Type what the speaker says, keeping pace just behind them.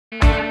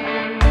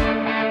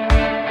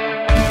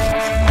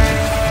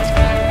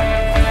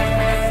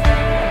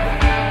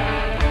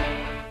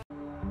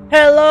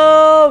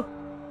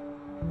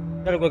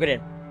gue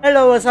gedein.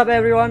 Hello, what's up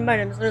everyone? My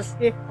name is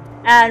Rizky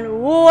and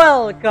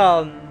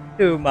welcome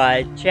to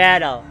my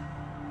channel.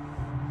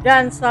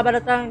 Dan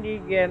selamat datang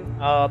di game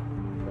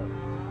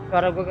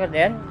suara gue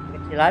gedein,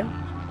 kecilan.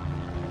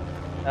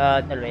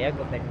 Terus ya,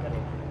 gue pengen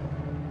gedein.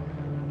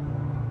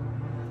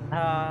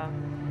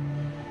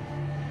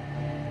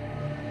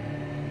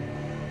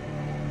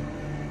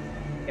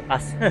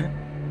 Pas.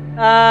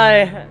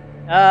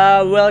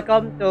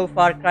 Welcome to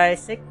Far Cry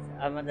 6.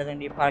 Selamat datang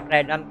di Far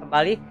Cry 6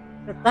 kembali.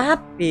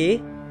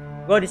 Tetapi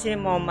gue di sini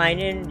mau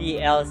mainin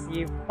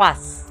DLC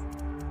Fast,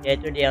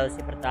 yaitu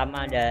DLC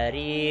pertama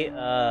dari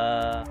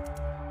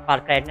Far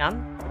Cry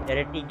 6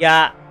 dari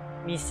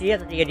 3 misi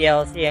atau 3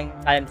 DLC yang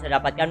kalian bisa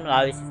dapatkan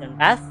melalui Season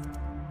Pass.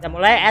 Kita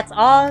mulai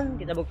add-on,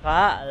 kita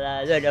buka,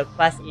 lalu ada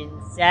Fast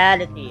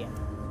Insanity.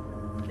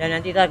 Dan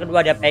nanti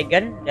kedua ada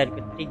Pagan, dan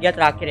ketiga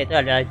terakhir itu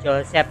adalah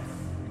Joseph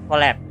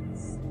Collab.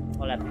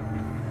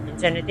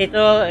 Insanity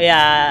itu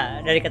ya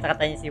dari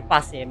kata-katanya si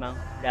Fast ya, emang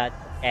udah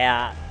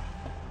kayak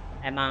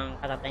emang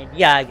kata-katanya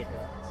dia gitu.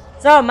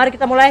 So mari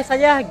kita mulai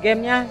saja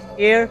gamenya.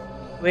 Here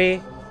we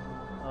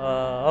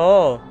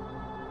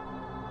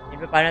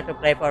ini panah to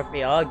play for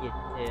free. Oh gitu.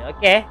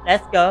 Oke,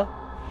 let's go.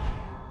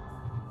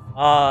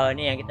 Oh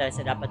ini yang kita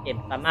bisa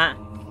dapetin. Pertama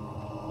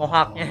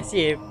mohawknya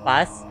si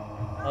Fast.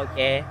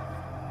 Oke.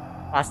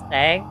 Fast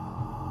tank,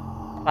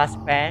 fast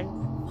pants,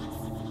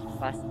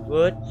 fast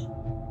boots,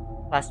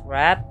 fast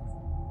wrap,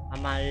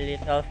 sama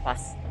little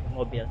fast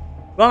mobil.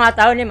 Gua nggak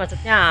tahu nih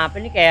maksudnya apa,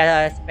 nih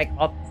kayak spec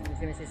ops,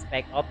 misi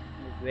spec ops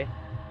menurut gue.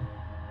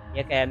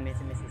 Ya kayak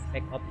misi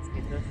spec ops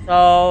gitu. So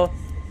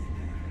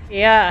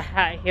yeah,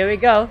 here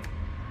we go.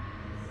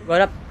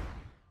 Gua harap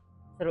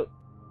seru.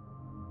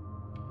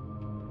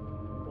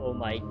 Oh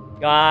my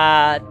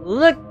god,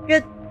 look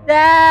at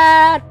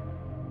that.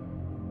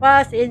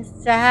 Fast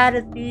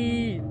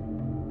Insanity.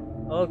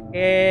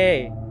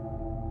 Oke.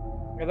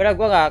 Bener-bener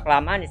gue gak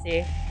kelamaan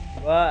sih.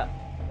 Gue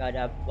gak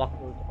ada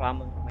waktu untuk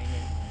lama untuk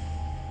mainin.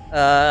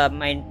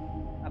 Main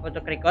apa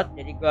untuk record.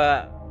 Jadi gue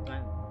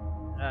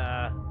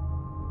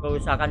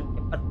usahakan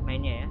cepet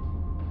mainnya ya.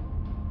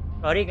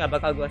 Sorry gak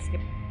bakal gue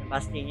skip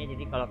pastinya.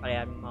 Jadi kalau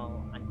kalian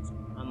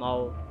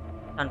mau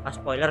tanpa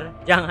spoiler,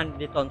 jangan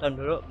ditonton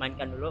dulu,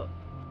 mainkan dulu,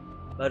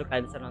 baru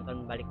kalian bisa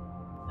nonton balik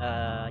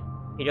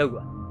video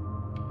gue.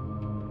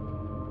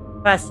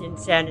 Fast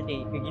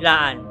Insanity,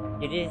 kegilaan.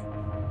 Jadi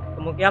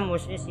kemungkinan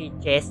musuhnya si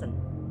Jason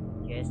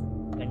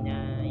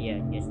karena ya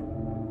Jason.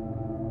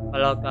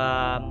 Kalau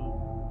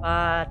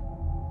keempat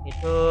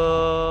itu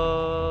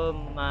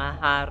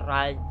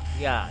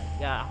Maharaja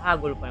ya,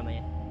 gue lupa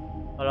namanya.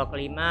 Kalau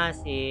kelima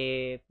si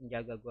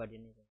penjaga gua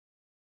di sini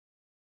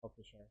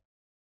official.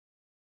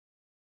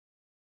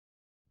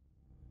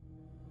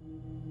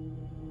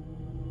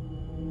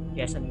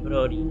 Jason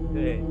Brody.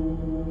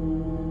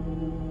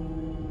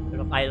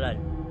 Rock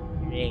Island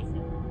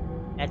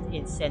at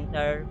in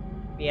center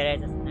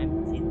Pirates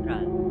name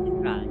Citra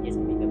just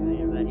become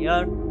a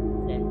warrior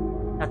and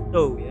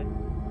tattoo ya,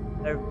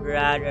 her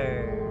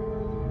brother,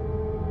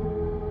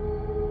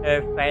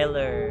 her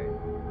failure,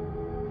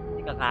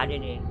 Jika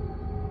Kalian nih,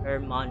 her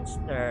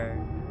monster,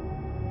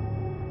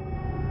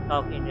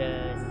 talk in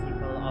the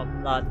cycle of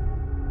blood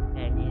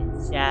and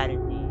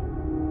insanity,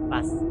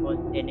 past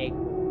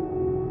Montenegro,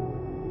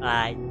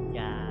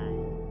 anjay.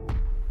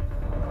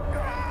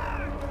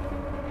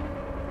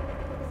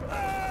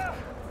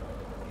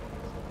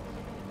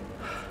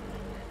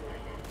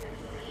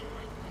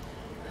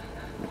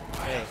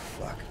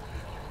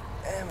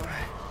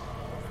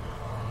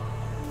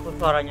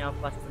 Suaranya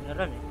pas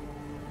beneran ya.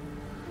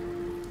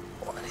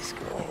 What is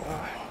going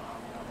on?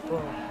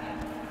 Oh.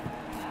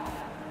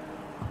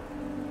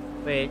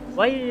 Wait,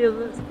 why are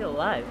you still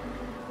alive?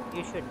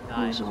 You should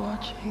die. Who's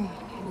watching?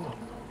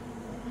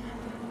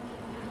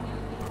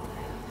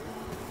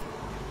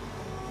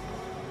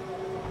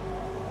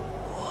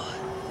 What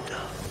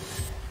the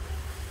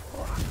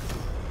fuck?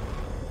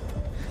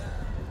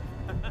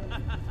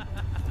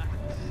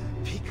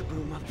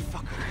 Peekaboo,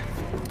 motherfucker.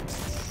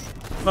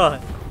 Oh.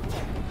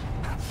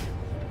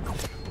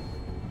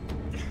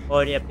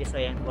 Oh, dia pisau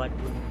yang buat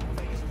bunuh.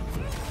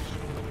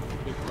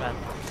 Dijual.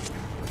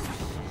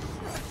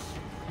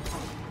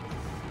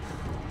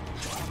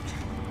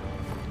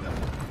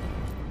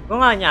 Gue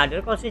gak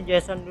nyadar kalau si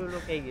Jason dulu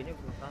kayak gini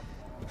bukan.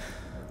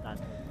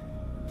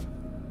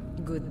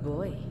 Good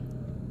boy.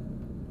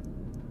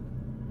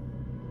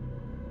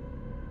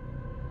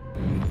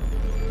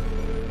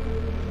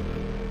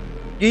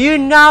 Do you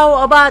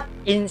know about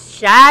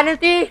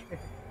insanity?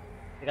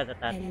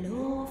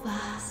 Hello,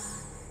 Vas.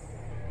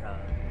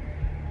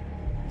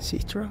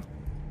 Citra?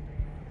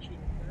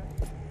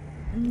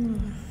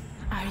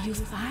 Are you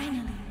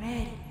finally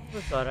ready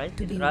Suaranya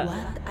to be Citra.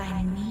 what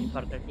I need?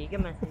 Part 3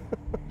 masih.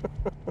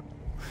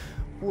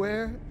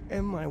 Where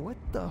am I? What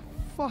the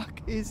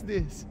fuck is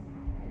this?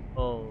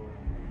 Oh.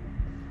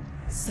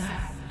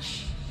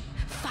 Search,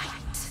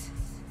 fight,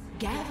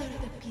 gather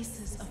the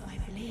pieces of my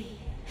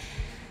blade,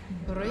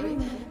 bring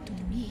them to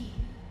me.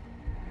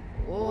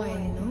 Oh, I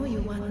know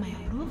you want my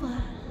approval.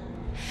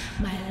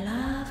 My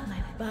love, my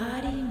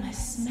body, my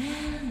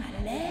smell, my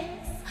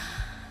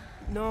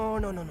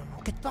no.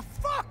 Get the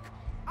fuck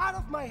out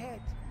of my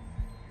head.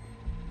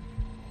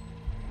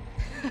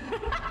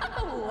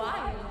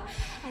 Wild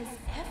as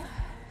ever.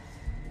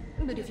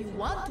 But if you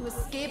want to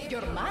escape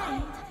your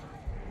mind,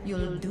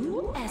 you'll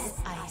do as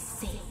I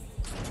say.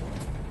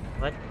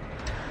 What?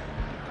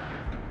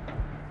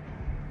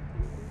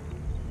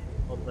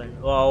 Open.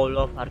 Wow,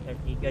 lo parkir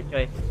 3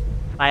 coy.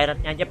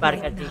 Pirate-nya aja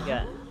parkir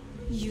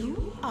 3.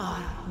 You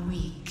are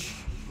weak.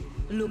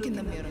 Look in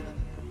the mirror.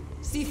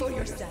 See for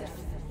yourself.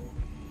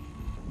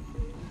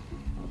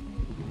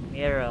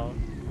 Mirror.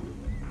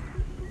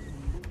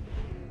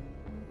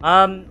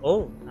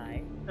 Oh,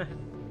 hi.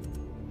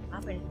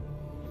 Apa ini?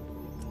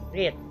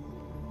 Read.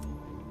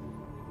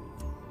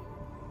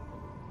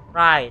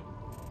 Right.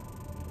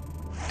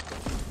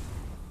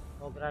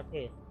 Oh,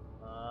 gratis.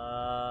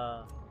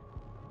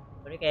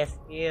 Ini kayak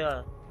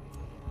skill.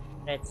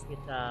 Traits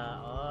kita.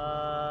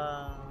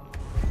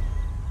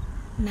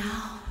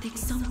 Now take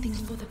something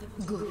for the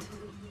good.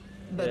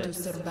 But to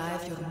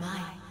survive your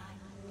mind,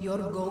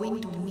 you're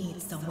going to need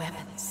some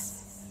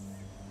weapons.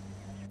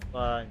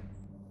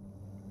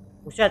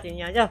 Buset, ini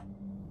aja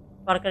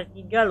parkir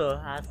 3 loh,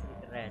 asli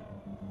keren.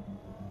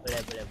 Boleh.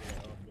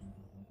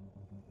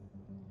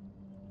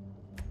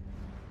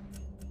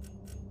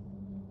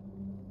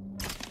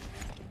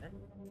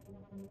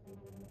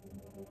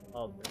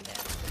 Oh, boleh.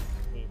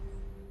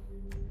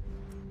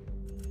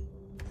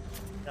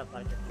 Kita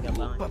parkir 3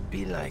 banget.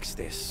 Puppy likes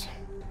this.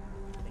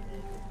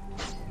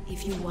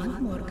 If you want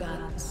more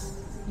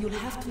guns, you'll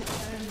have to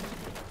earn them.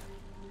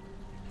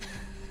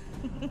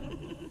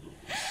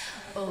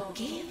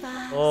 Okay,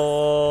 Vas.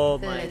 Oh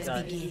my Let's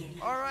god. begin.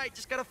 Alright,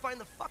 just gotta find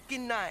the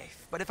fucking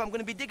knife. But if I'm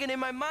gonna be digging in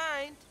my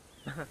mind,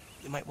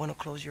 you might wanna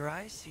close your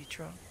eyes,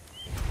 Citra.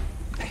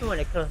 You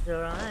wanna close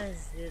your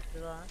eyes,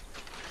 Citra?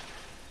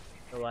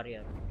 The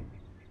warrior.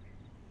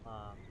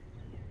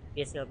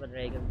 Kiss your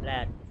dragon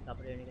blood.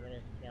 Discover your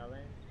unique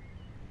talent.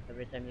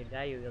 Every time you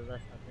die, you will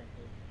lose something.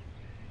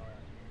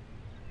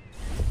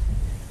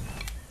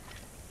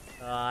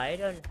 I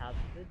don't have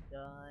to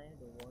die.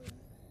 Don't worry.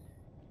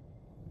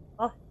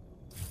 Oh,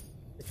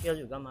 kecil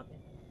juga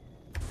mapnya.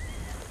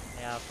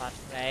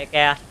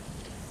 Kayak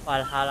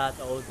Valhalla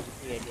atau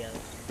Odyssey ya dia.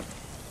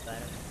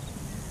 Bareng.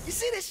 You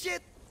see this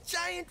shit?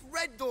 Giant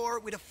red door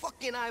with a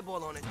fucking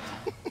eyeball on it.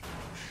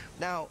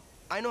 Now,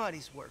 I know how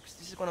this works.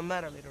 This is gonna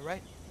matter later,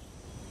 right?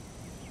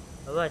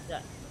 What's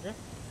that?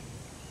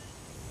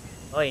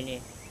 Oh, ini.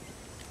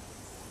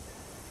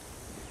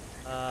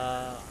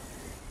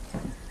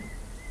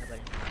 Apa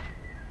nih?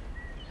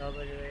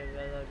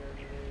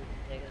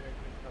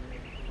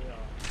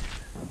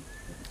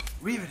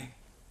 Riveting.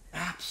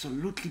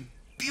 Absolutely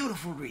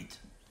beautiful read.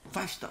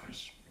 5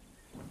 stars.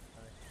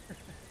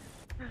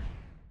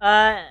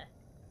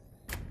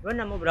 Gue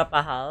nemu berapa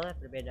hal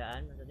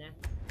perbedaan, maksudnya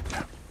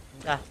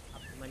entah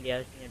cuma di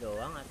hasilnya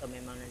doang atau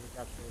memang nanti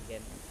satu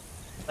game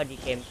apa di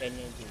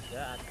campaign-nya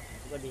juga atau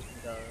juga di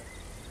single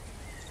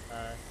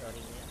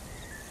story-nya.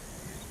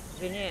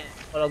 Tapi ini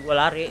kalau gue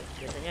lari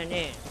biasanya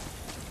ini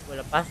gue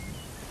lepas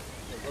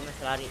gue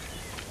masih lari.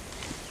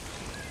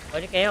 Oh,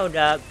 ini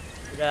kayaknya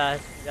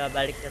udah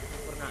balik ke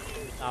sempurna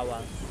di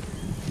awal.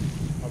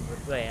 Oh,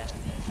 menurut gue ya.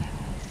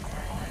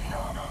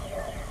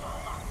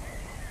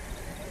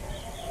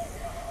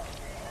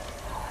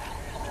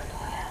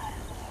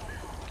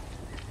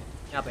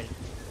 Ini apa ini?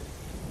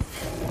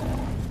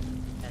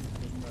 Yes,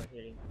 more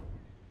healing.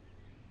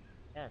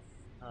 Yes.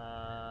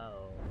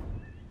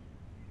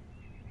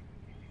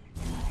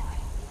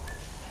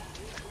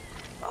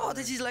 Oh,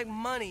 this is like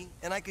money,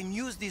 and I can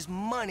use this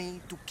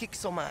money to kick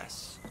some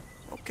ass.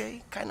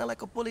 Okay, kind of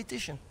like a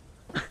politician.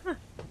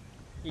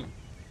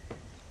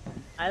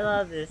 I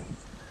love this.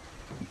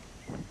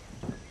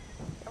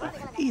 What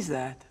is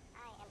that?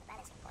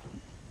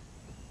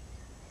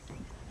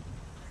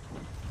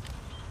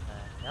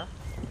 Yeah.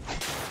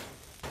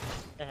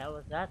 What the hell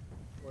was that?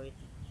 Wait.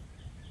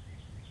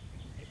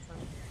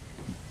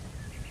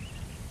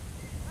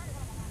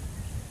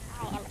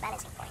 I am the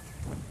balancing point.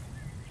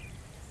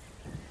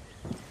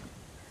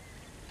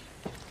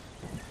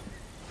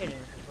 Okay,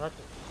 dengan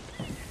sesuatu.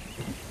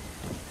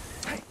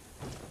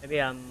 Maybe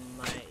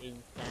my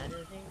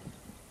insanity.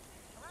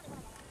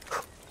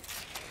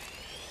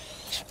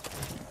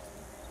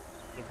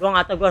 Gue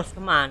nggak tahu gue harus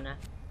kemana.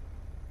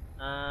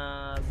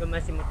 Gue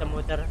masih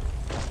muter-muter.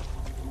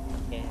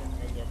 Oke,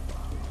 lanjut.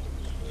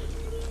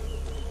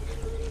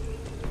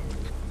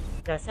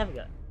 Bisa save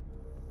gak?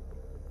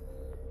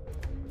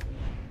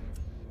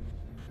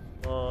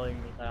 Oh,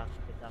 ini karakter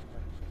kita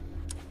kan.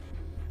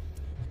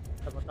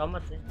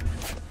 Tomat sih.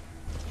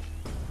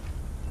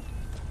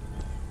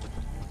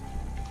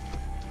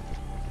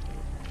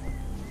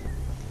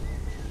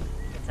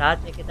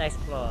 Saatnya kita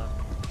explore.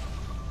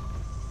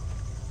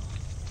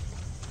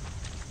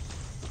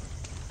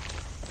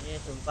 Ini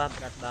sumpah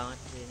berat banget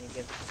sih ini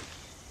game.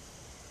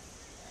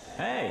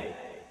 Hey,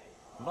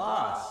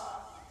 boss.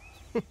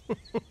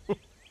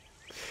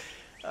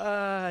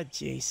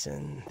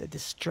 Jason, the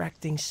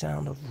distracting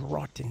sound of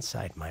rot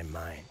inside my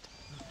mind.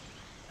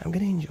 I'm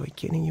gonna enjoy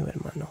killing you,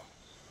 hermano.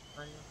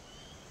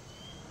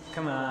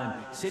 Come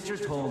on, Citra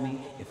told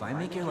me if I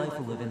make your life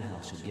a living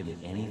hell, she'll give me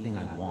anything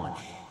I want.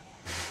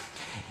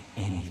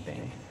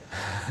 Anything.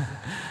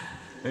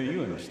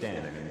 You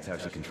understand, I mean, it's how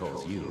she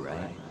controls you,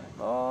 right?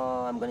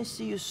 Oh, I'm gonna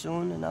see you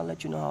soon, and I'll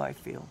let you know how I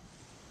feel.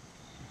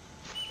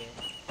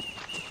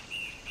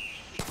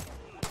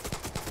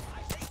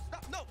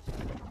 Stop, no!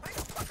 Why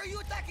the fuck are you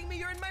attacking me?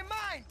 You're in my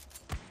mind!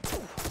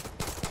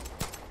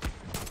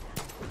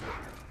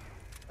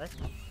 What?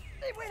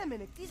 Hey, wait a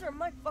minute. These are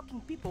my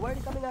fucking people. Why are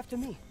they coming after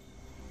me?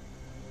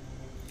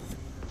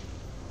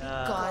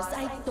 Because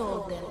I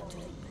told them to.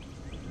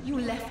 You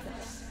left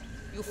us.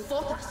 You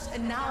fought us,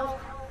 and now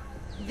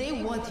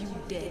they want you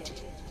dead.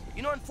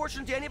 You know,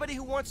 unfortunately, anybody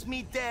who wants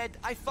me dead,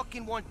 I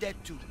fucking want dead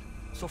too.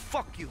 So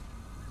fuck you.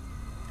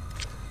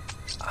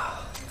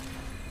 Oh,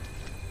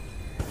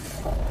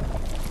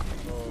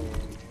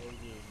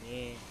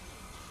 gini.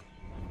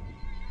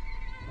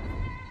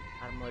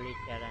 Harmony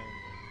challenge.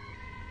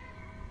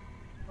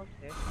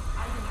 Okay.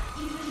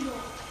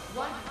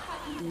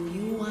 Do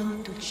you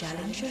want to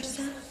challenge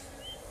yourself?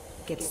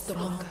 Get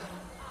stronger.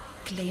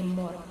 Claim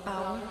more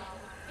power.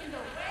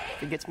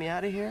 If it gets me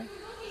out of here,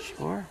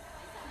 sure.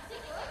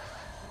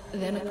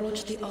 Then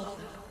approach the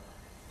altar.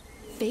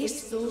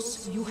 Face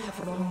those you have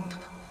wronged.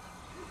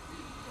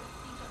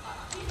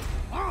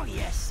 Oh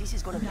yes, this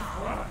is gonna be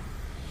fun.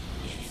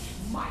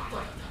 My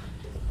turn.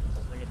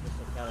 Harmony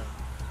challenge.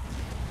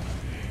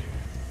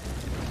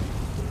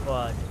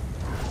 Squad.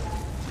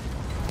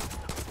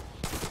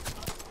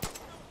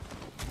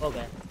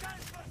 Okay.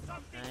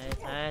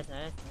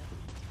 Nice.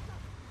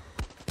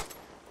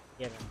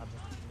 Biar habis.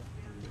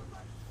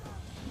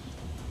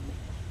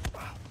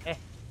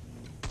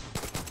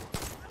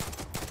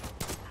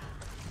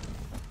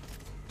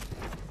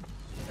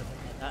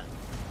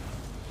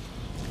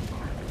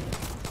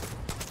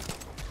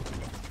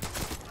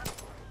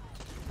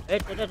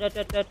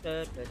 Ternyata.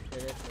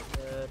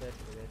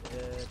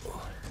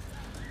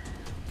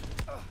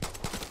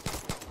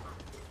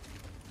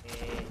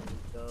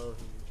 Go.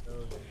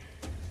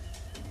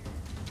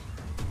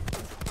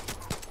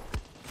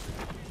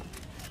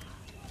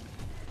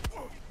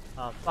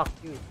 Oh, fuck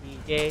you,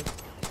 CJ.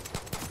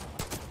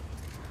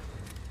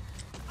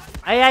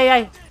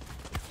 Ay.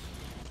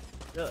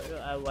 Look,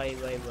 wait.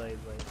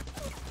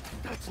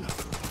 That's not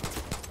good.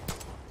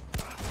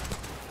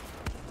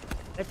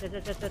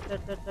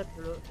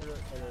 Dulu.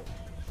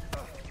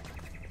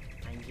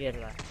 Anjir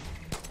lah.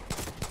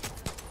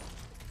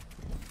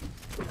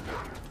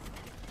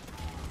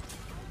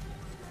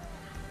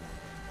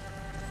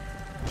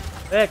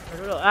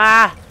 Dulu.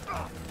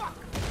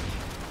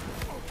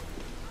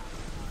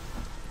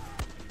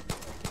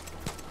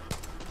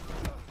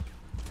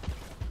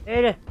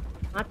 Deh,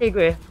 mati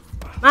gue.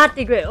 Up.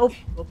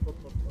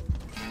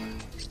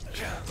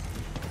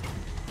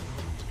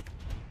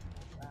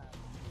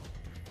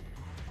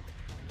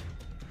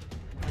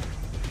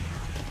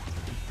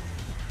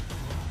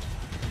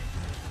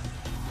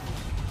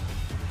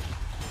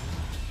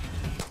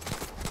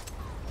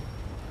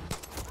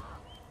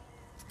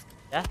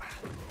 Ya,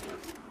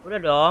 udah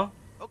dong.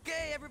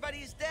 Okay,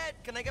 everybody is dead.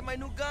 Can I get my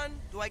new gun?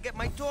 Do I get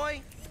my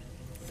toy?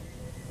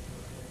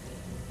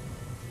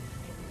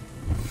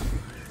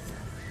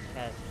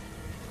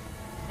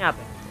 Ini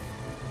apa?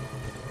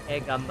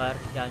 Gambar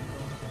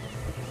jantung.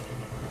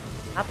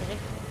 Apa sih?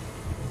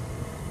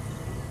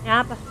 Ini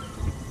apa?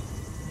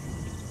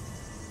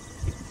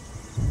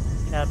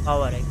 Cell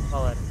power.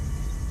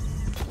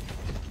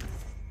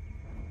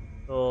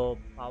 So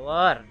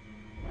power.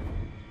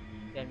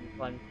 Can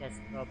contest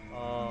drop.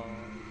 Oh.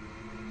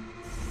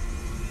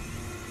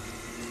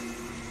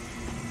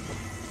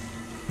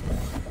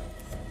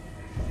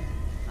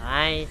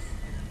 Nice.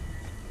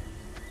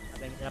 Apa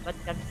yang kita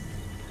dapatkan?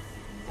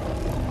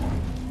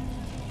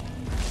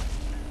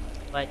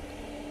 But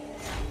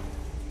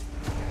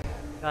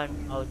gun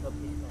auto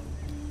pistol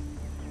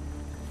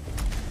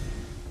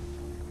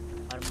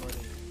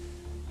armory.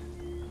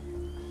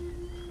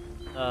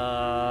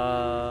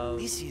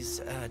 This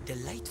is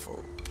delightful.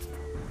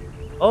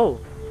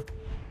 Oh,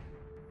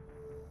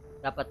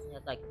 dapat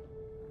senjata kita.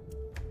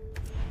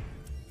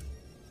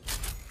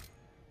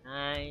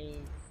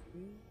 Nice.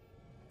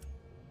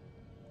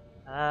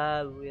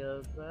 I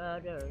will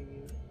gather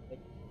you.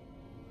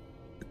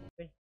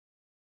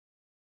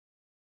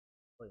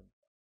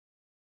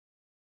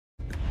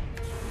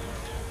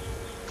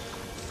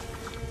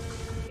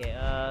 Oke,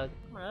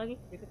 kemana lagi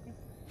berikutnya?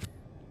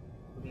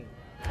 Begini.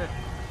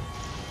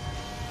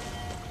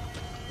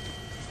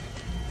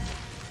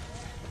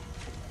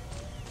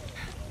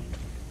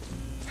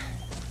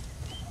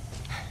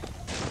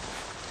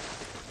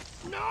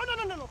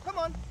 No, come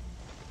on.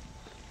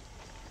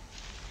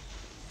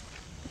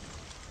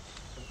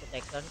 Untuk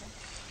tekan kan?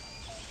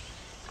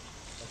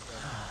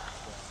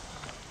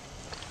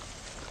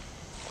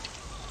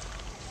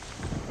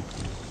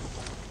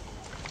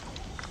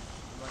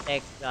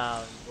 Take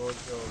down,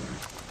 bodoh.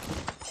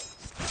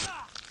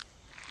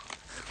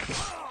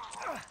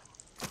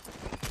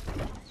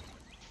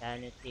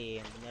 Sanity,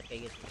 yang benar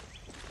kayak gitu.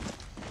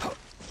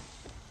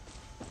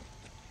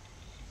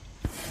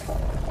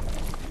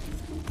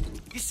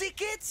 see,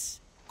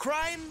 kids?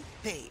 Crime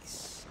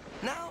pays.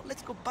 Now,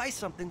 let's go buy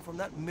something from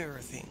that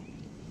mirror thing.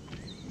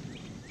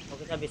 Oh,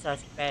 kita bisa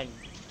spend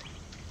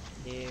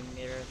di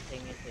mirror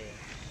thing itu ya.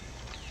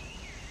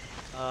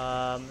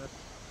 Menurut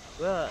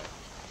gue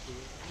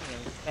ini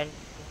yang spend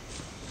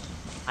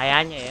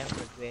kayaknya ya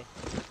menurut gue.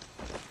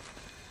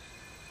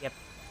 Yap,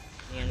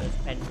 ini yang lu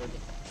spend dulu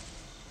deh.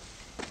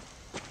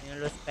 Ini yang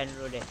lu spend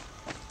dulu deh.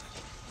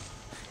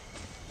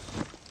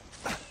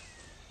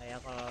 Kayak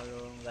kalau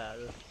lu nggak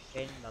lu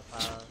spend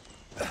bakal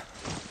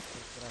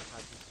kurang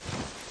habis.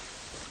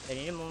 Dan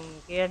ini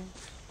mungkin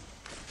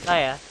enggak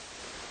ya,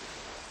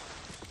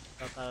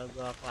 bakal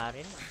gua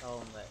kelarin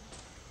atau enggak.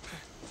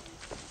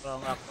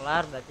 Kalau nggak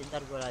kelar berarti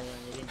ntar gua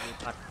lanjutin di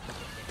part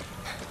berikutnya.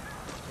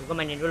 Jadi gua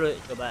mainin dulu,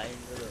 cobain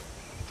dulu.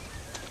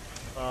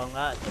 Kalau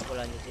enggak ntar gua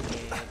lanjutin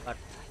di part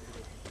berikutnya.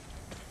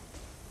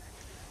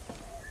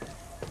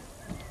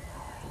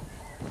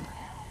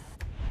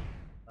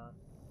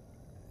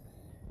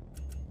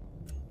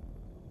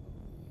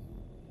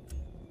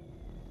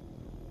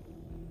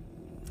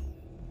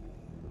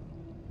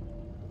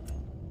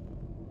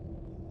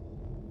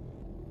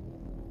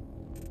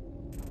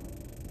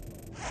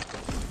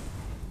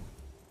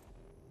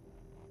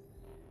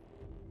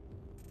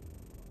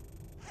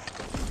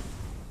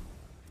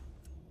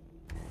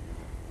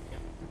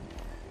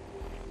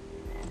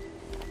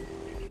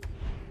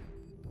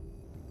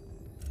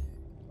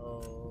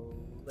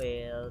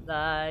 Will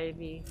I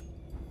be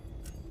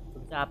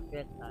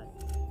capek tadi?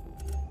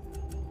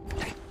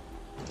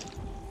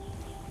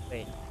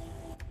 Wait,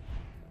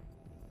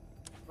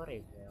 what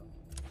is it?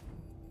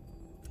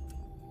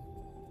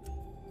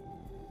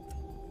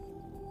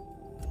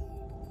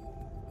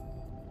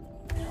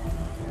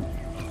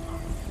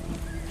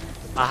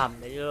 Paham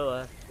dari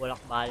lu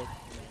bolak-balik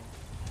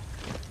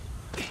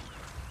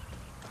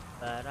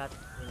barat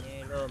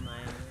ini lo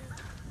mainnya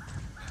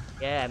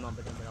ya emang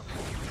bener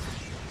bolak-balik.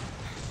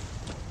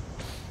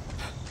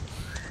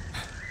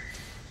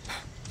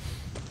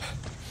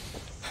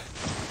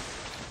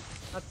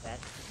 Not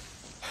bad.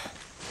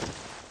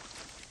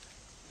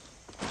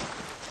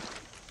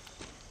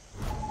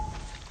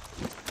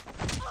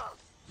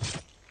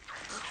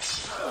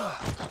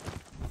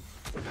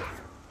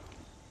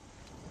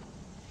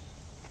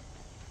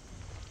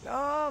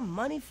 Ah,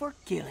 money for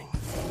killing.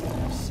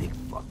 Sick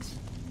fucks.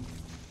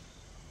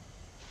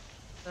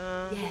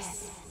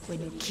 Yes, when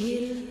you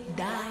kill,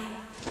 die,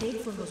 take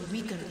from those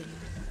weaker than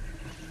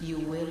you,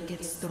 you will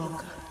get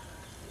stronger.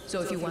 So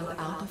if you want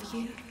out of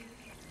here,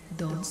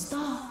 don't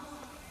stop.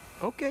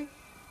 Okay.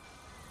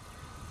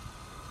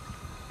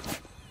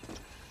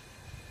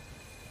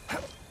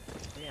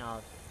 Ini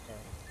out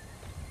there.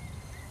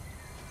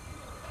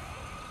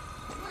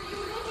 Were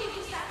you looking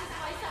to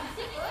satisfy some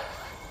zipper?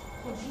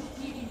 Or you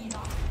giving it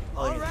up?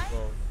 Oh, All ini right.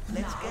 bro.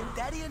 Let's get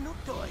Daddy a new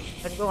toy.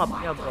 Kan gua nggak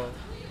punya bro.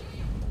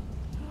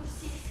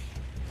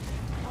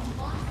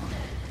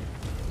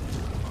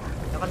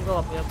 Ya kan gua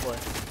nggak punya bro.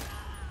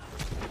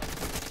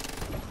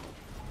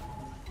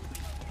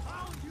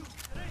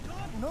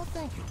 No,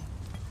 thank you.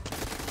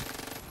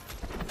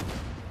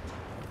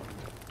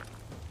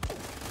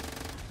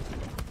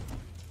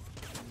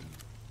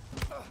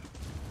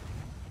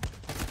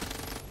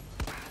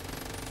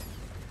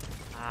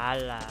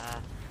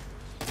 Alah.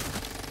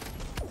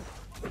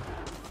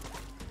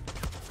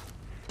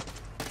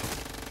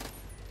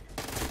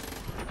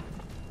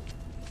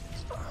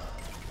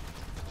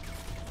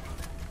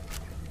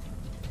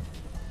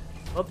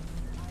 Hop.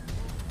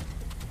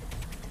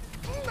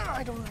 No,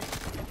 I don't like.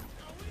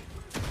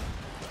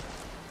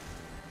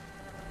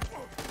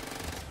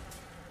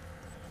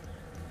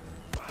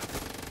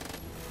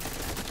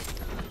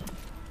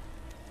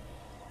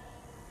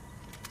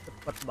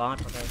 Cepet banget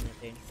pakai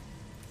nyetin.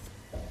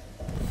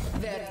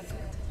 Very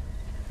good.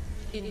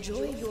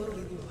 Enjoy your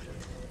reward.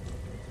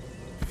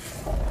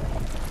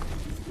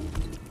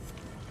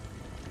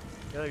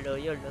 Yolo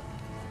yolo.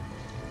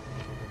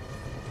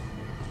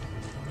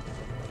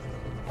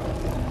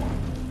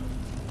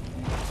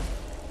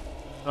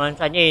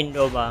 Nuansanya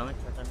Indo banget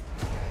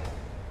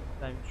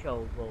kan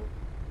show bow.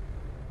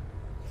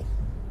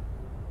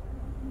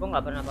 Gue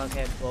nggak pernah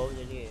pakai bow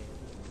jadi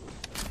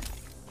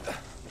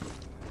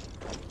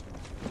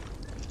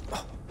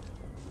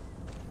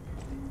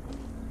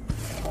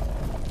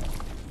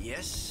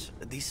Yes,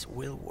 this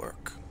will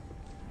work.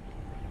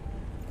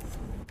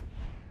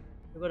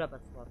 gue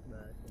dapat slot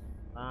batu.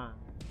 Ah.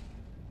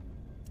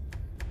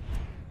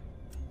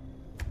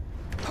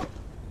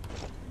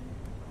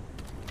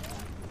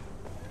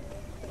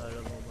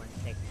 Kalau mau one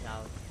take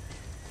down.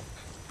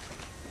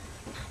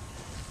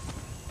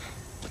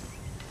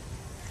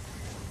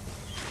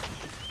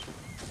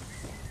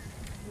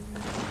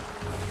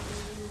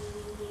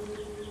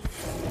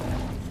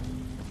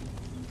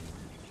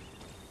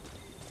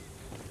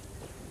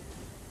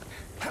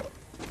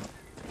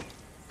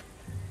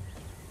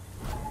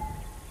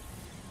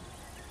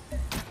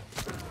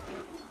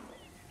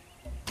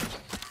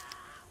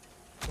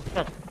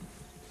 Buset.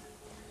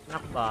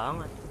 Enak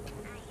banget.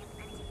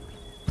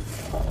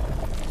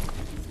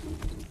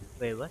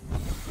 Wait, what?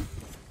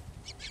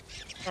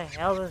 What the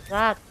hell was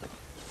that?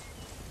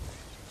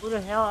 Who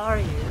the hell are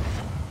you?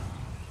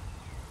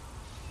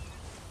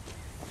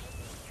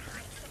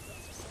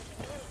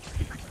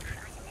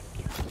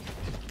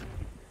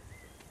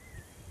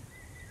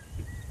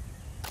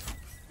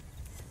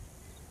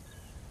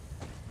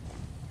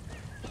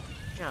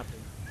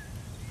 Nothing.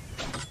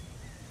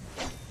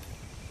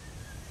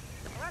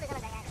 The world is on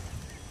a diagonal.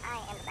 I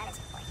am the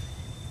balancing point.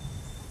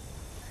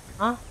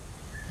 Huh?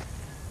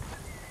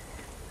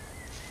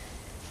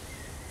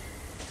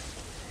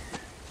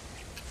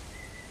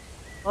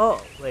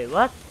 Oh, wait,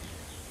 what?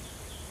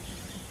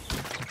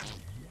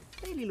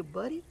 Hey, little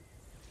buddy.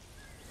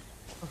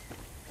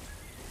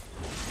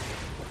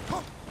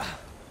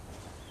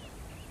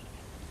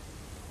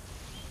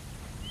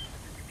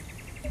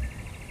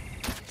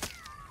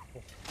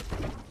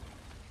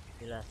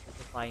 Gila,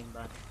 satisfying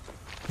banget.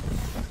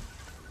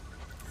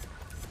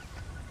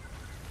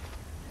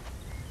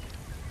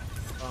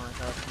 Oh, nggak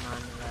tahu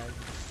kemana lagi.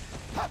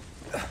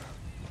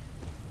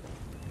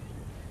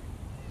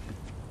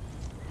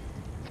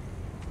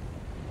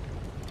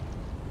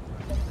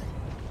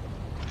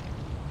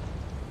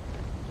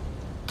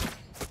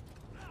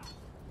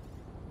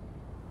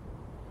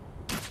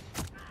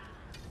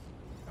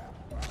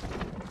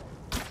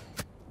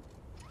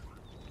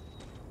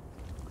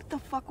 What the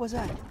fuck was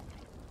that?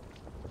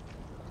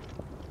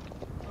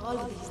 All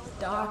of these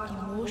dark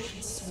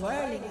emotions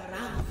swirling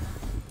around.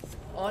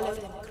 All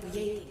of them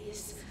creating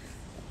this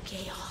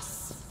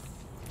chaos,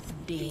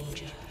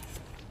 danger.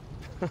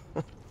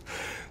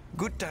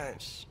 Good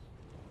times.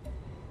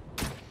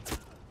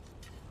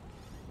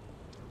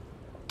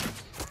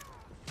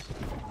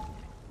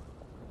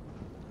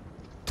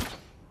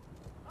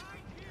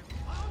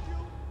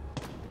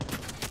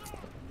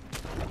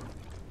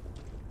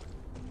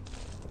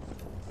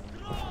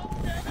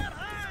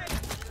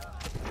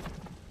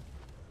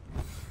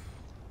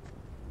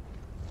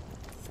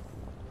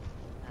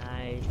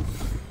 Nice.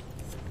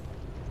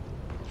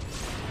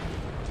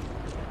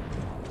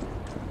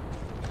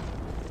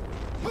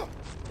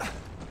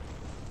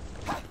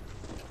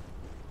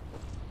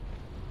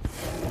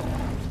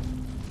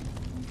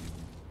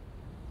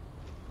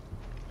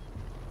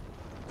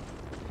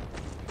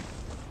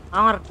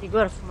 Ah, ngerti gue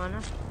harus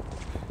kemana.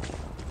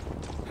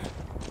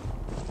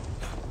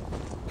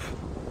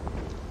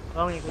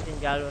 Oh, ngikutin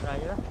jalur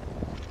aja.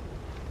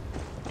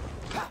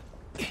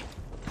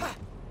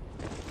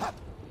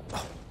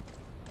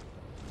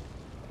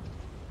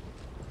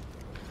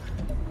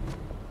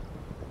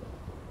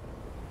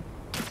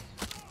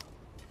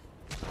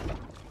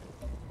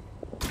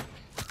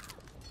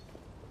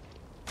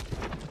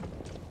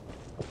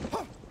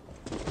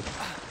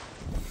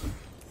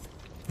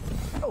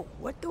 Oh,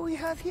 what do we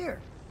have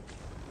here?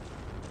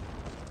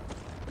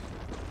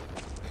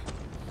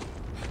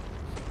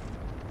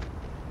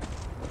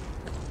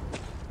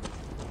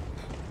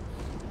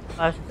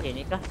 Harus ke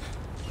sini kah?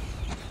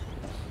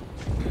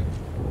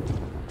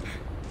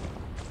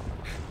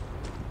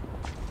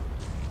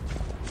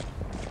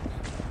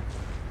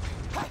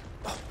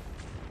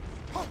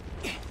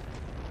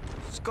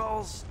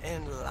 Skulls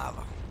and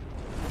lava.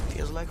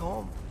 Feels like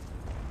home.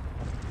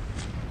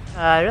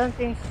 I don't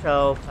think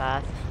so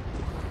fast.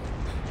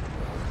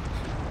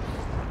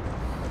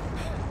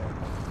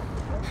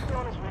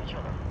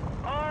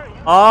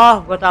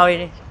 Oh, gue tahu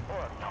ini.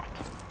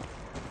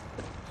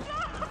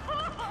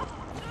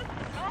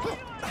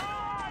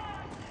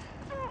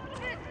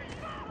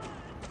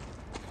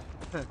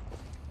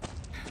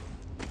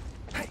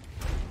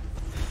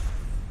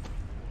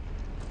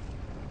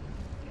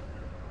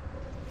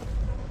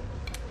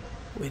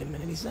 Wait a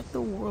minute, is that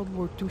the World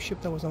War II ship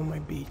that was on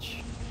my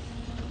beach?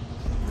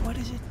 What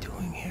is it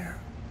doing here?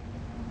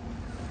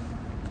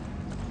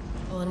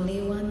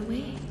 Only one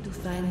way to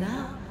find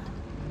out.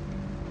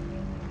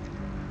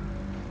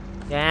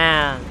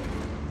 Damn.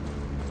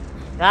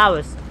 That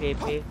was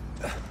creepy.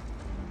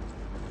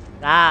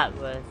 That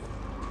was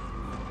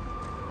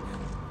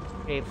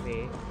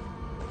creepy.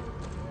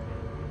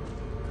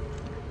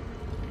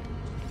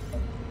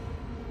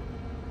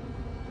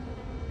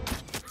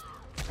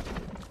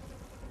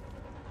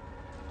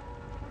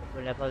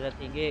 Level udah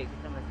tinggi,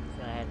 kita masih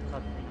bisa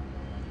headshot nih.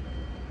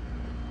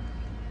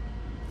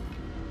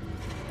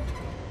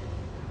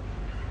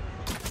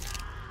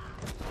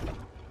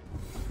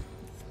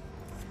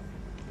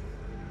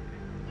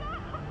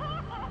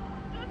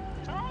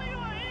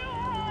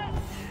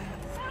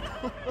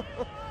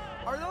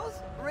 Are those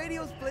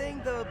radios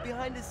playing the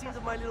behind the scenes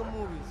of my little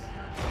movies?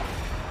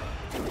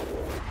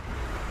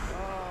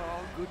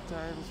 Oh, all good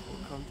times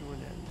will come to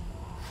an end.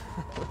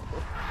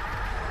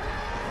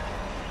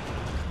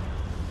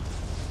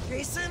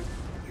 Jason,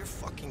 you're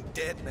fucking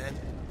dead, man.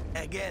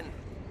 Again.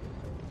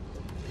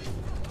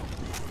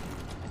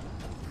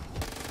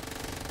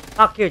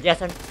 Fuck you,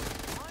 Jason.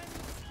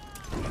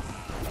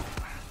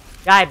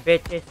 Die,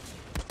 bitches.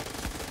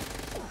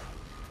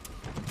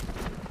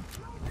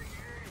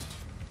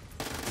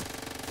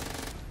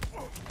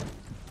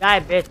 Die,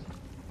 bitch.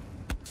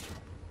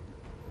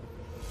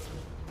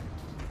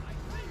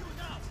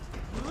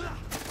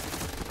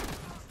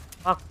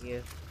 Fuck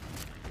you.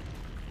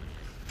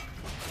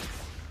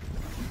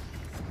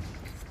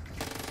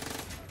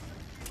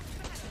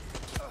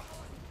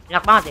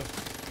 Enak banget ya.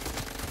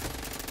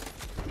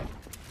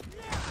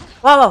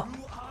 Wow.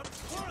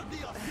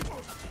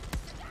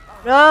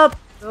 Drop.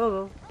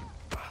 Tuh.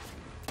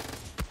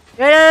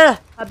 Ya,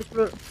 habis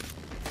peluru.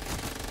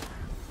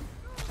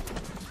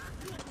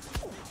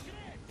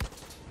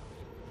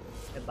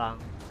 Bang.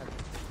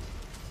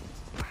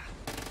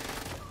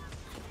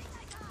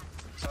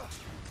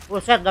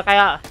 Buset, udah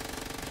kayak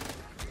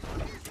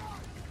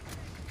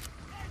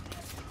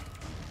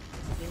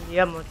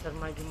dia monster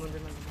maju mundur.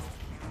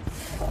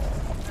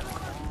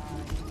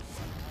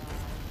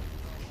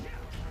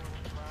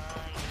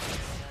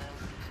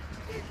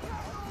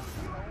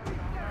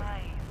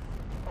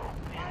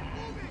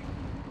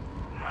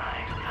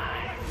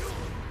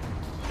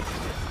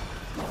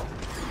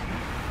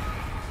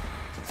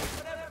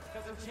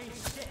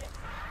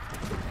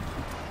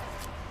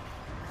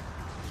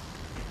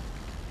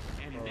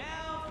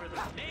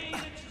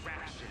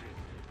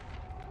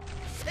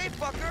 Hey,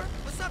 fucker!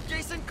 What's up,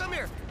 Jason? Come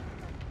here.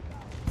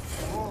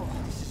 Oh,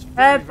 this is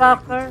Hey, very, very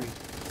fucker. good.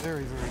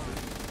 Very, very good.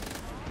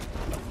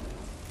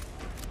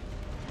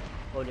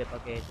 Oh, dia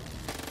pakai itu.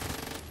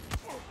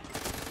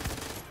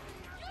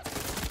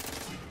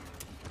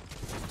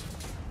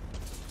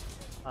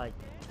 Ay.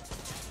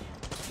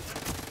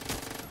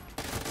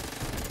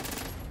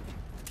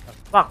 The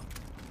fuck?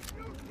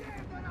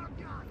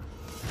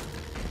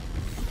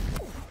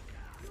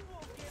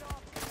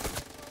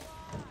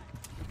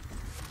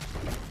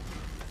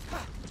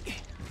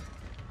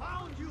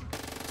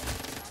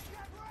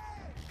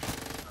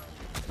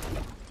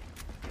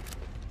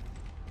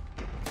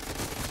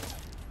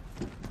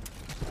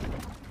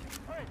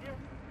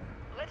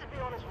 Let's be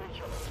honest with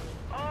each other.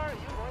 Are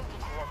you going to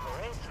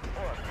cooperate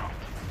or not?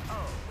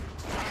 Oh.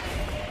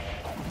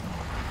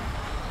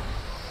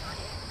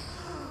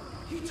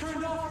 He turned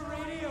off the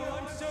radio.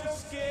 I'm so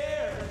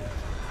scared.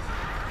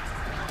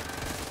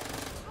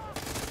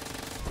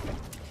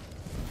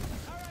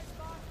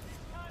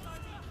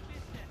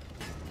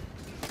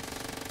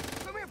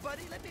 Come here,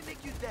 buddy. Let me make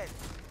you dead.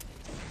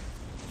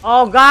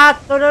 Oh god,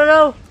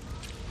 no.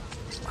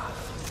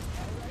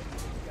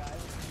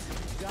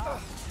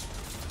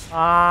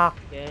 Fuck,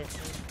 yes.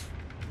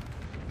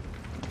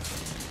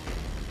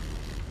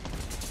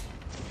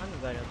 I'm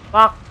gonna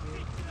fuck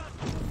you.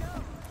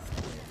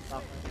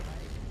 Fuck.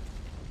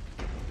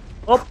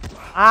 Oop!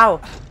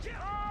 Ow!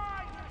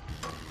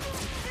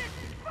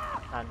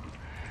 Son.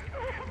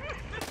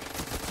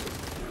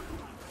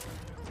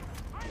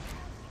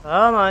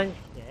 Come on,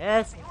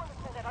 yes.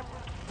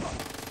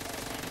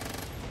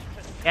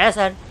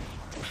 Jason,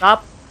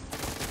 stop.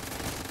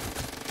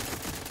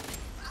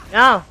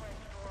 No.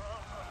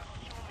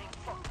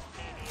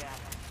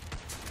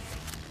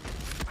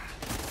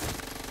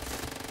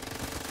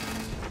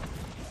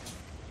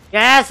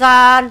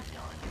 Jason.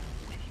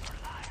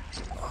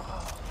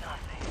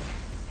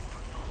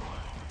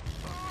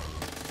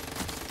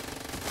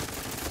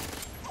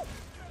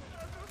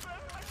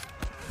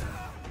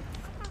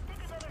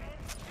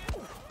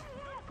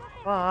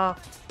 Fuck.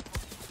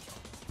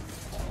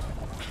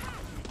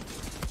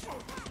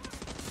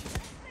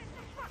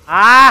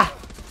 Ah,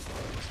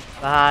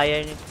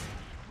 bahaya ini.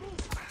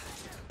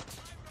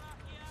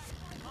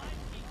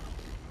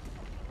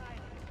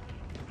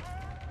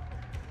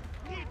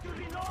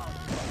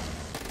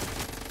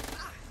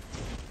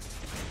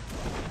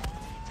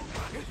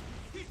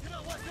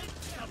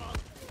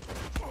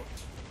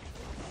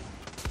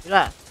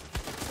 Gila.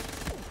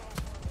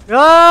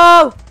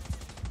 Bro.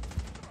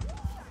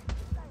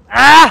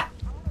 Ah,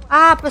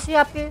 apa sih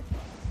api?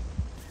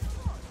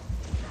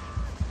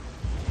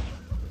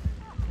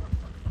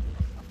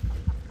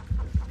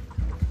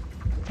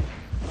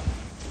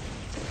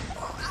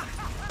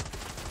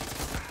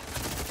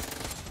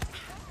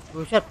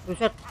 Buset.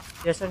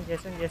 Jason.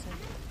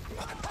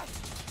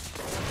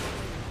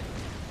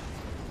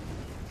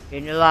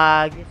 Ini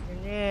lagi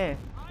sini.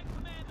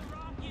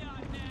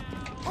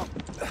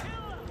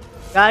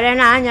 Gak ada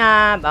yang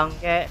nanya,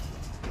 bangke.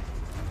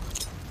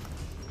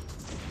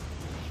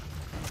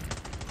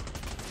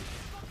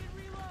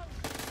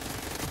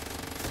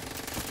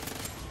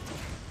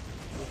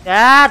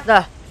 Buset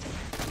dah.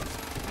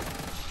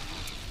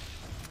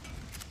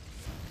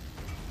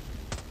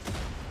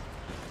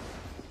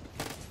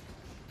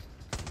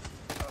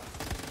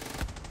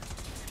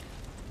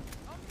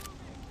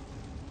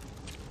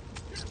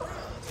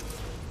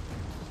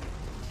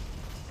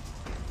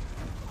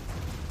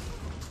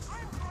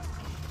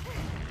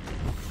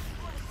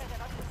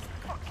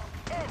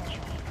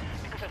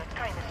 Because of the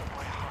kindness of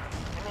my heart.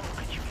 And then look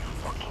at you, you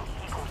fucking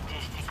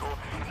egotistical.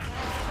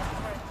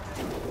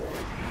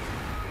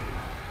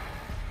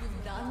 You've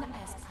done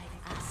as I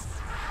asked.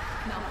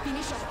 Now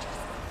finish up,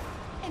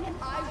 and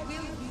I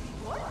will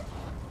reward.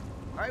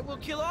 All right, we'll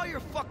kill all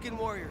your fucking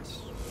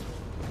warriors.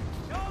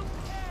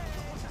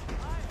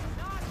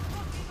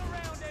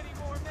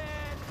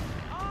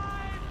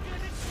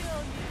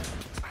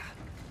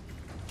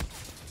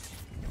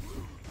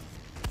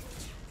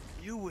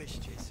 You wish,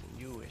 Jason.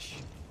 You wish.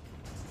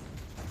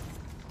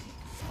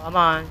 Come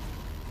on,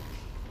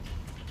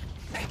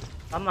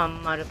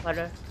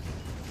 motherfucker.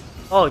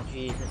 Oh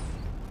Jesus.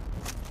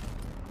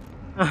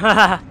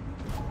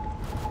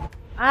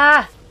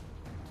 Ah.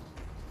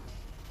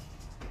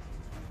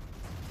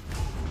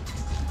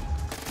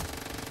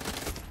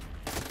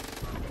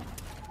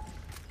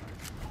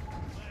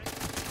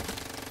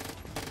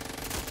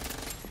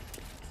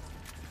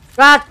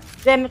 God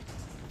damn it.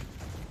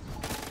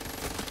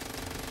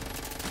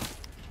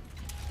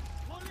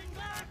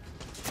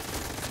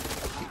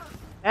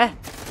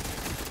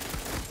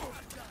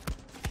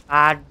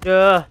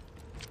 Aduh.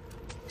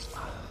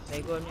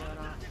 Bego nih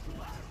orang.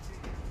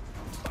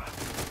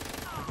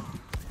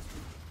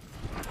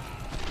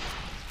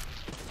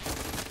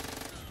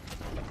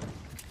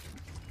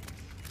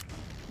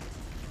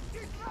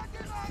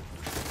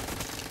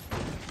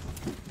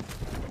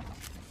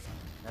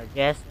 I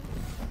guess.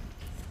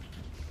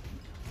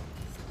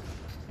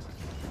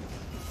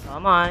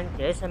 Come on,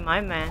 Jason,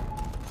 my man.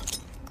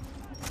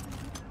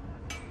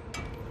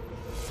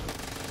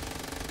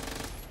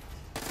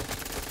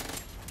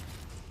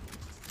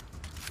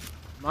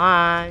 Come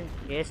on,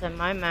 Jason,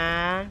 my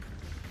man.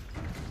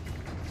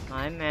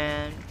 My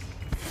man.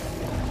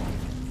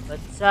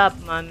 What's up,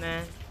 my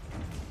man?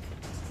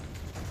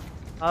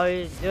 How are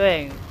you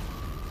doing?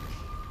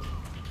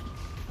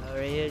 How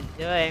are you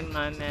doing,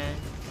 my man?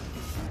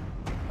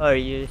 Are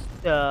you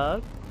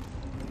stuck?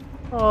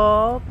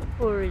 Oh,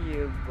 poor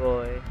you,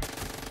 boy.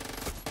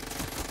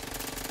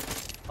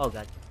 Oh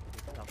god,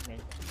 stuck, man.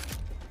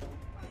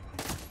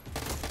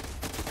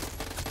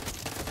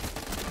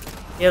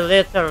 You're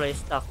literally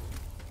stuck.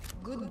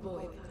 Good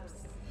boy.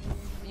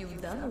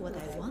 You've done what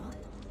I want.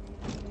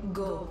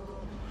 Go.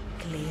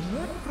 Claim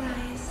your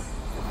prize.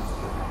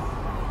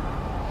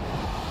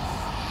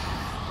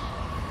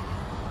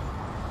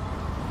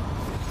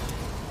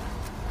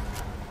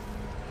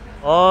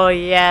 Oh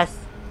yes.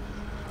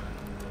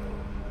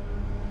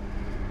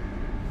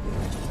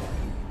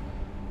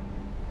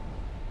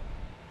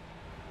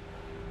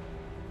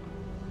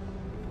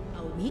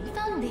 A weak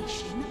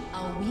foundation,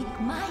 a weak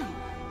mind.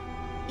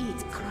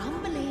 It's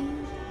crumbling.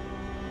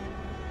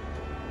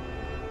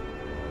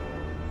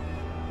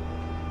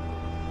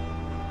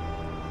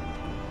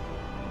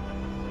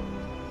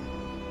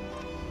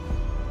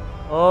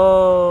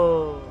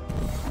 Oh.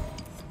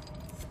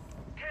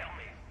 Tell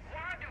me,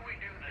 why do we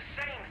do the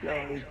same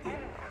things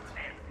over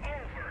and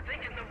over,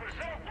 thinking the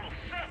result will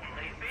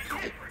suddenly be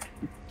different?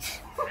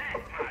 That,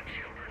 my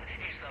children,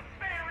 is the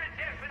very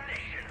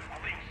definition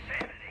of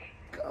insanity.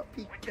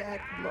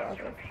 Copycat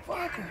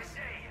motherfuckers.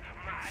 Today,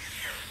 my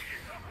church,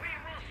 we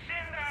will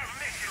send our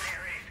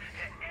missionaries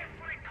to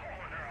every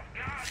corner of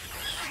God's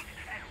great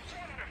and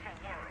wonderful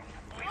world.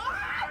 We will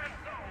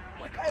find those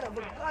What kind of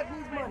a god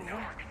needs money,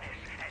 huh?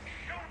 darkness and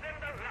show them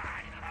the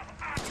light of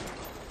our...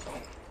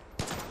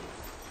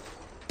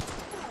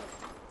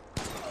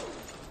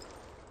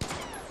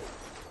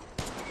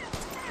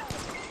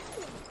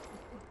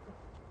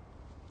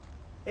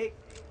 Hey.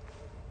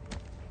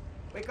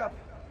 Wake up.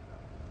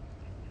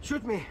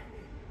 Shoot me.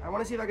 I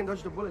want to see if I can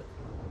dodge the bullet.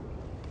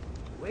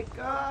 Wake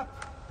up.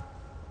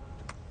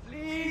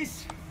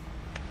 Please.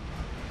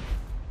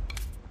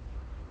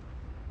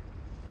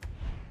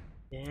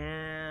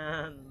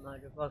 Damn,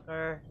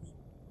 motherfucker.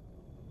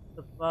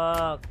 The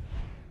fuck?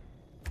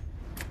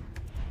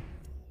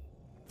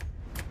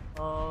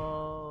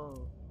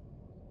 Oh.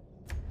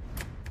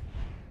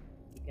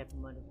 Be careful,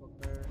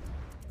 motherfucker.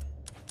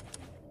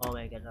 Oh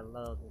my god, I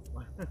love this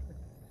one.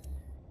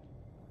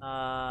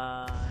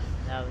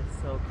 That was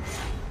so cool.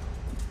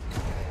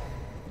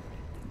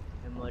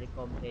 Memory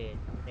complete,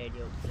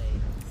 radio play.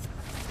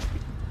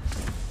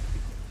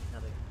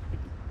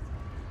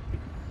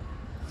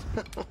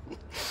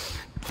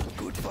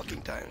 Good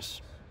fucking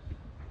times.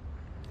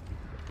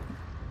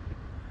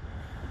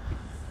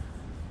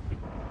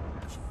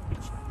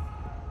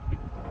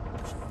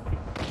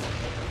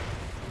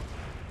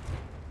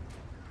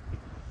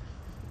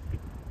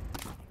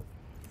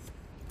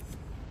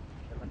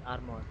 Dapat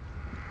armor.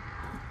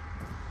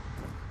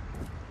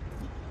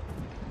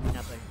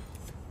 Kenapa nih?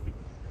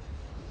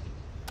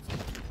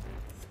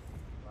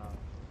 Wow.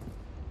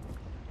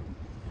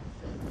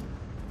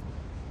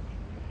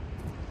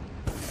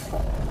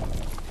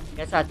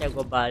 Kayak saatnya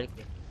gue balik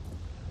ya.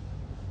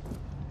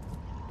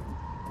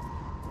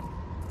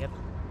 Yep.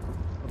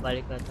 Gue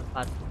balik ke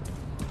tempat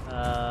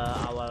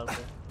awal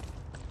gue.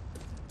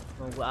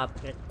 Mau gue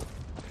upgrade.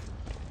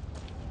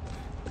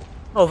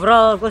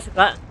 Overall gue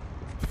suka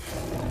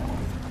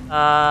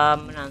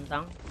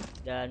menantang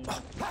dan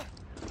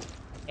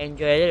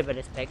enjoy aja daripada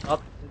Spec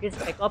Ops. Mungkin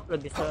Spec Ops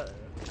lebih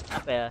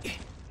apa ya,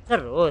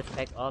 seru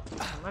Spec Ops,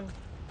 cuman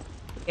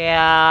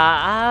kayak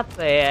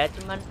apa ya,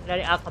 cuman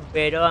dari A ke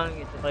B doang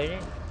gitu. Kalau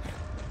ini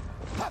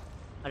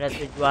ada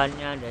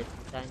tujuannya, ada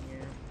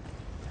ceritanya,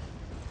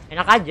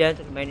 enak aja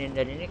untuk mainin.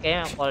 Dan ini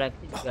kayaknya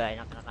koleksi juga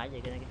enak-enak aja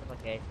karena kita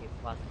pakai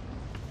sifat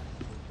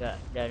juga,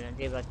 dan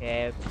nanti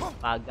pakai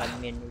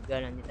pagamin juga,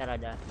 nanti ntar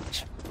ada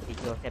di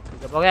Joseph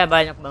juga. Pokoknya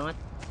banyak banget.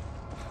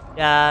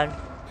 Dan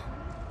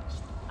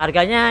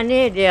harganya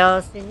nih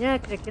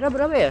DLC-nya kira-kira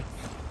berapa ya?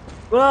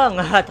 Gua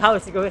nggak tahu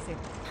sih gue sih,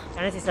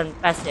 karena season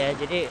pass ya,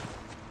 jadi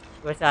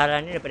gue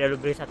saranin daripada lu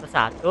beli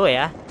satu-satu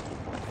ya,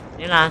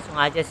 ini langsung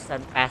aja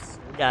season pass,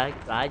 udah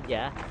gitu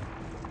aja.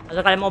 Atau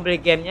kalian mau beli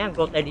gamenya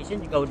Gold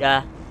Edition juga udah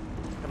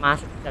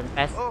termasuk season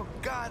pass. Oh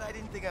God, I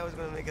didn't think I was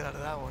gonna make it out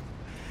of that one.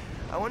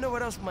 I wonder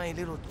what else my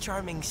little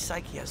charming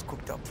psyche has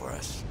cooked up for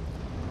us.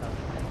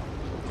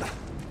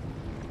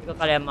 Jika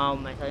kalian mau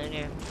misalnya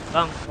nih,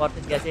 bang, worth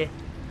it gak sih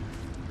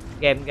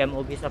game-game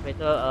Ubisoft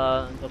itu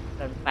untuk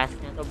season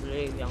pass-nya tuh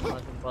beli yang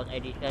langsung Gold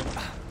Edition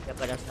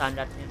daripada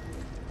standarnya.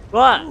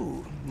 Gua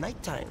Ooh,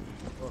 nighttime.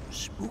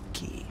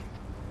 Spooky.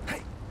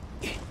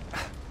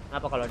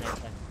 kenapa kalau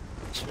nighttime?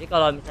 Jadi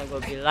kalau misalnya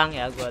gue bilang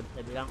ya, gue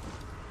bisa bilang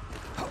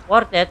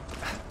worth it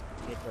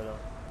gitu loh.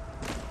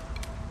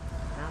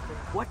 Kenapa?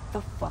 What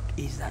the fuck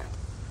is that?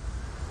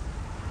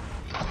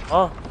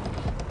 Oh,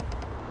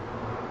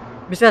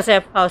 bisa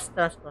save house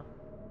transfer.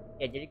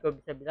 Ya jadi gue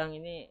bisa bilang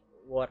ini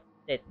worth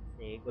it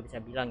sih, gue bisa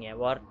bilang ya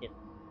worth it.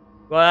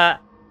 Gue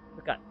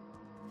suka,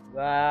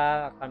 gue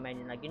akan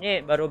mainin lagi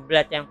nih baru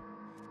blade yang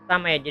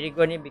pertama ya. Jadi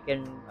gue nih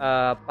bikin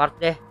part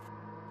deh.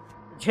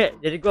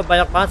 Jadi gue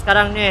banyak banget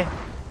sekarang nih.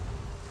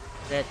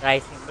 Dead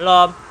Rising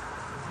belum.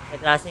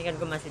 Dead Rising kan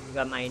gue masih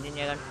juga mainin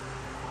ya kan.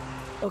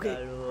 Okay,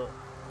 Lalu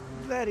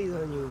that is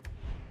on you.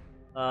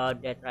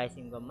 Dead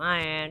Rising gue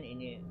main.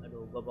 Ini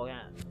aduh gue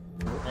pokoknya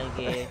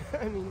lagi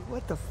I mean,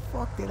 what the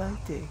fuck did I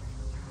take?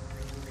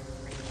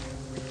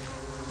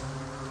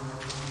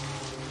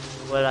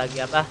 gue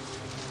lagi apa?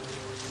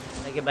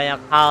 Lagi banyak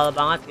hal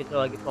banget gitu,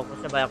 lagi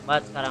fokusnya banyak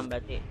banget sekarang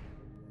berarti.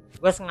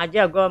 Gue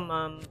sengaja gue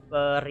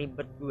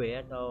memperibet gue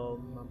ya, atau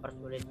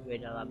mempersulit gue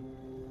dalam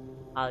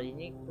hal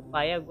ini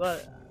supaya gue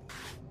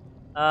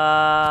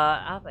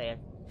apa ya?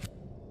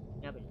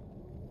 Ini apa nih?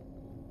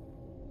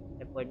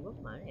 Poin gue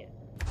kemana ya?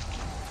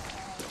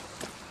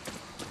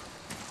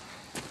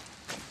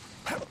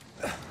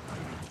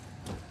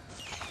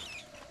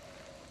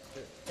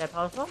 Save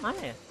house lo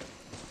mana ya?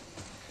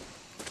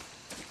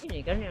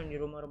 Ini kan yang di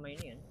rumah-rumah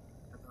ini kan?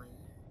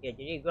 Ya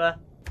jadi gue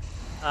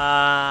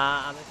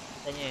apa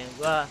ceritanya ya?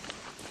 Gue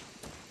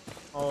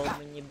mau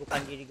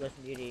menyibukkan diri gue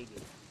sendiri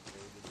gitu.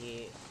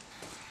 Jadi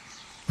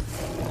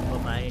gue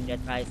mainin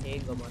Dead Rising,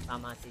 gue mau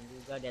tamatin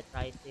juga Dead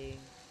Rising.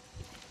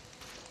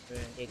 Terus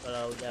nanti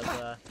kalau udah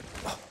gue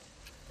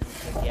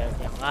kerjaan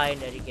yang lain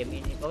dari game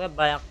ini, pokoknya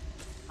banyak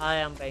hal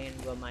yang pengen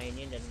gue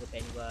mainin dan gue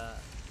pengen gue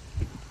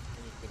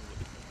lanjutin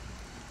gitu.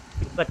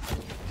 Ribet,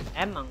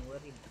 emang gue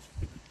ribet.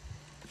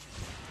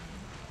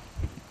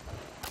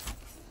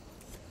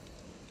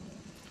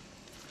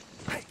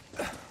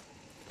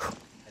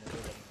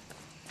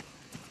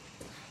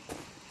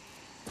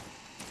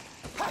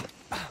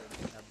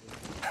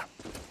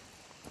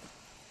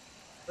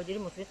 Oh jadi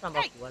musuhnya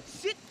tambah kuat.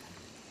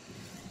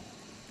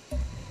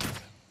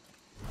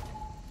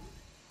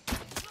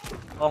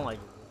 Oh nggak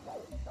juga.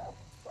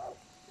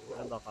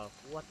 Dia bakal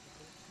kuat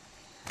gitu.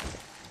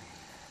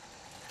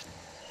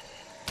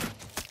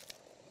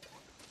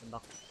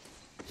 Tembak.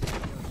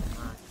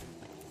 Mati.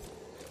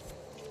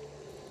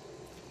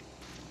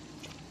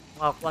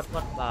 Nggak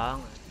kuat-kuat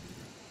banget.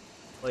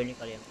 Oh ini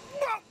kali yang kuat.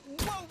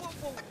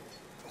 Whoa.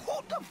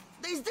 Hold the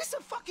is this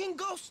a fucking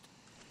ghost?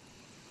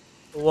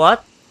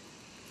 What?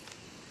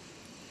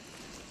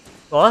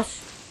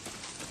 Ghost?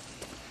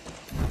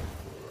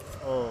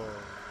 Oh.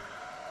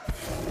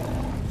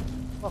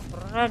 Wah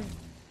keren.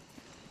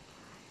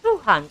 Tuh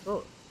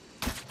hantu.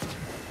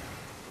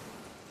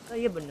 Oh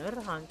iya bener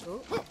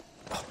hantu.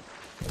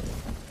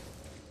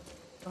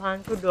 Tuh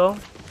hantu dong.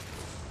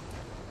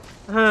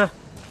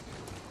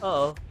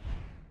 Oh.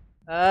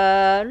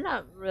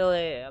 Not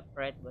really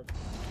afraid but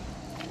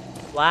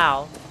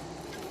wow.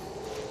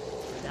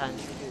 Ada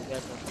hantu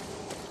juga tuh.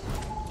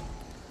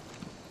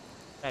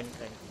 Keren.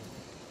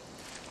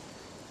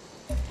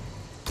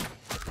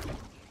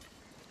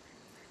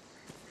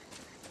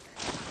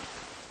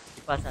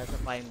 Pas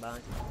satisfying banget.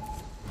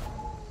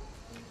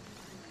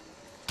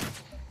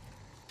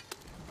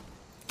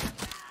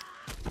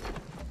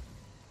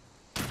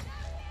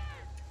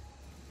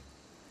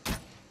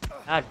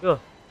 Aduh.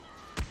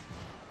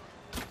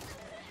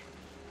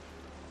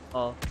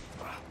 Oh.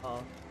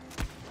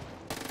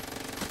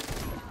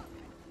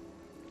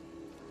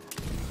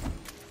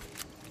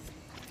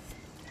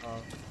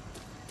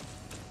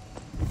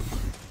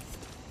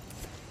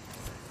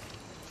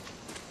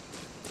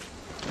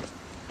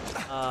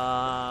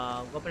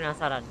 Gue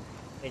penasaran.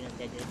 Oke,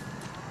 nanti aja.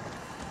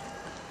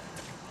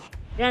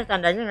 Ini ada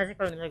tandanya nggak sih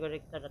kalau misalnya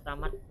kita udah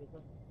tamat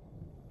gitu?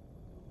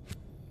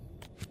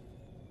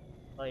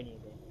 Oh ini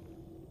deh.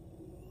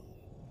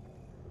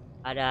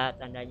 Ada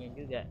tandanya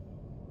juga.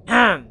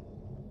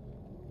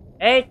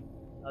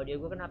 Audio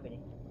gue kenapa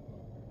nih?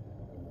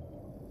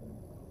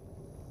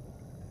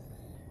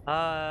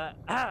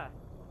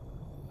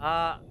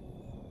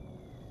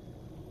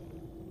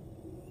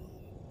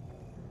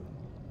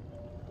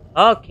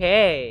 Oke.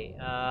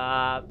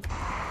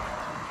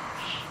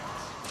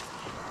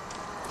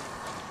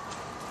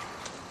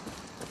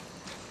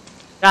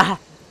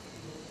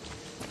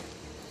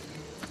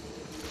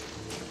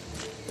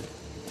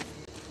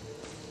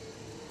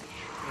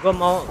 Gue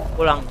mau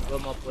pulang.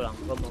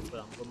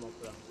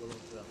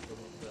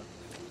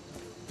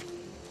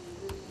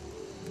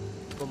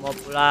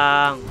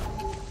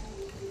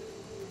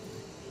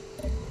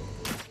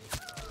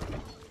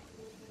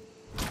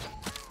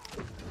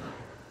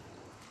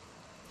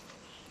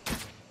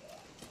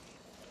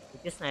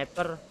 Itu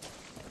sniper,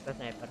 bukan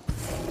sniper.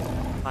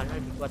 Karena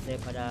lebih kuat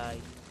daripada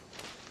itu.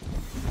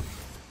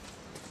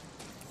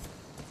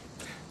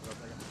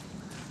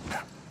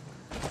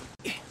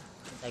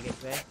 Minta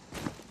gue.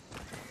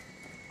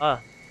 Oh,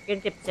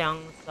 mungkin tips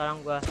yang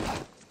sekarang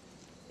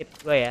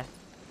tips gue ya.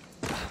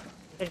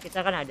 Mungkin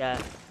kita kan ada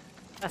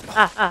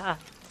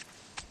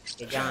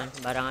Oke, jangan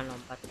sembarangan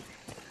lompat.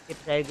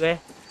 Tips dari gue,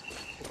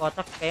 di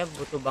kotak kayak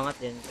butuh banget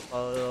ya untuk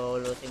kalau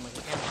looting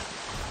maksudnya.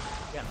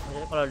 Ya,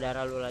 maksudnya kalau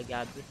darah lu lagi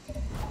habis.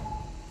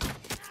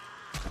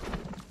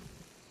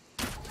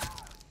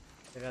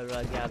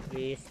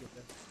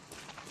 Gitu.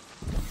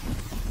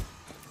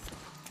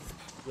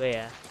 Gue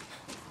ya.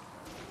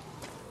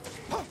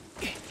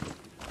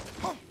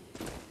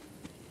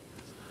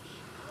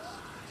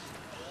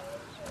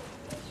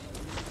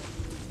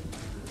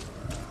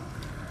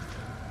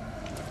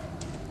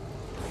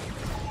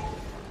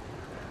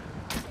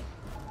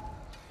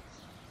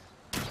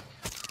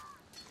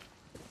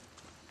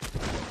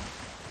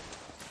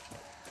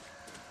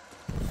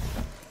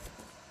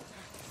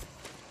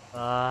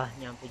 Wah,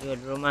 nyampe juga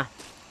di rumah.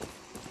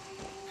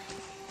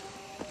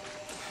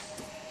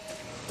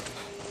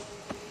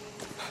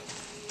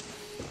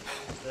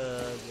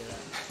 Gila.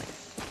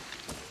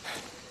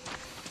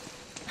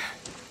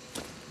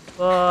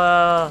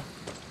 Wah,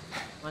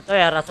 nggak tahu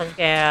ya, rasanya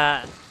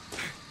kayak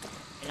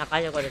enak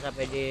aja kalau udah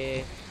sampai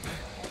di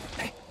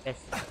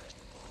base.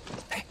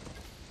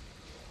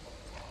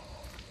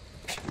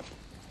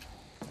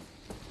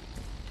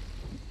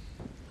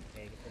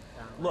 Oke, kita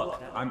bisa. Look,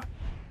 I'm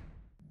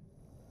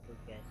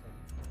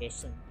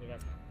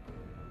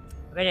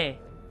Apa nih?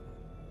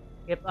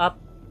 Keep up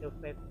to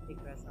 50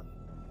 press up.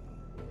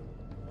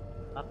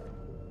 Up.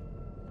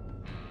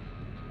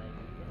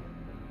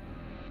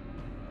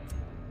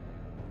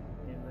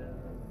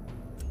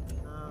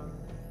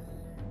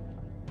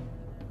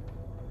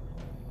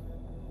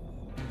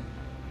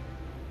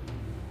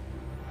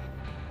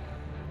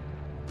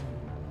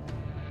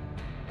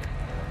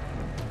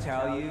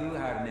 tell you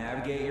how to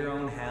navigate your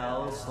own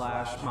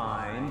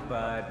hell/mine,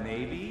 but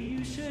maybe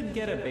you should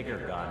get a bigger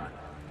gun.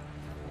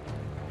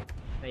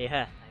 Oh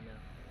yeah, I know.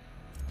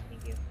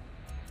 Thank you.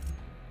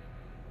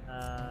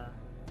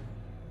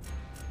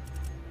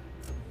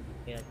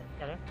 Okay,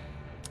 lancar ya.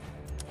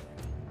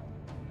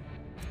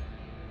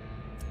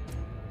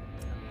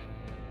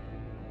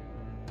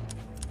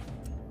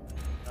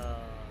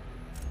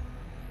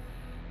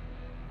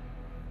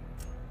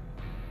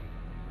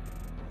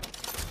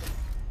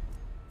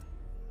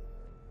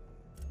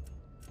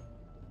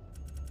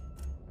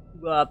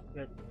 Gua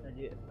upgrade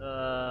tadi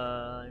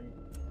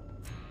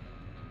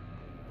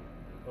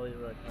oh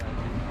iya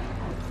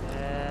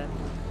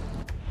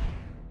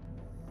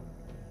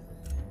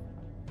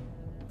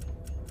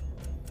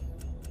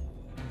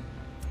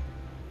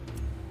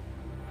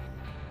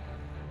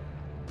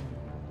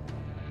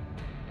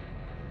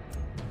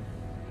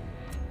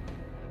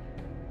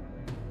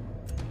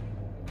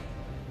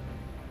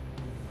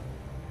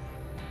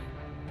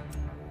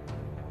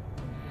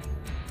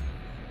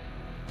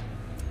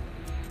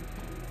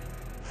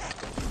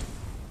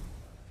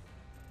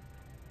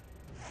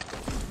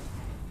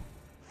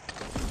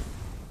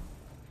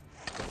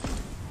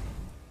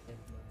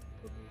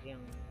yang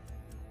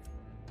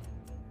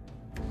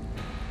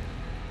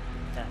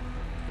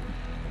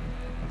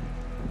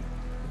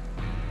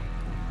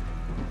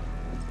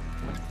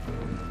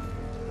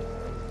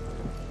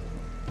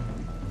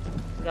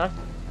udah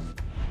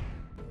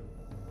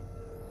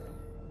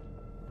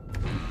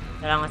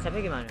cara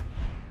ngasapnya gimana?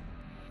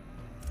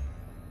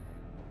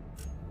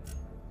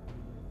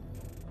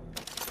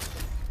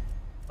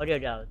 Oh dia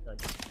udah auto.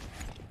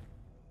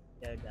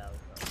 Dia udah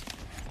auto.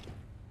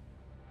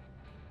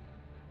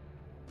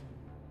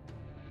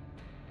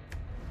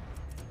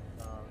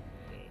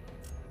 Oke.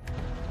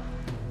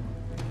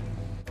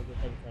 Oh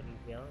kita bisa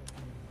reveal.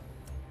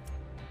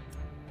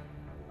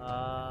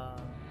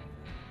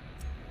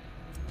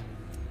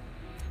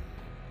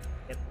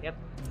 Yep.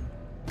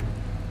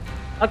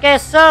 Oke,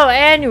 so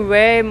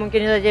anyway,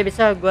 mungkin itu aja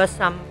bisa gue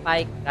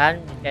sampaikan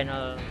di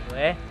channel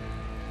gue.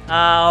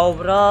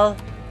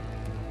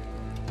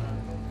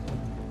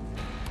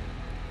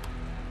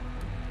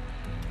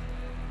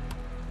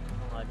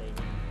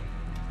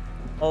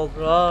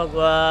 Overall,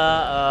 gue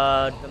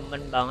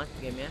demen banget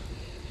gamenya.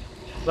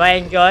 Gue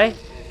enjoy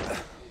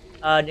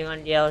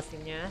dengan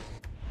DLC-nya.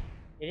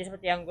 Jadi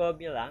seperti yang gue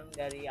bilang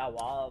dari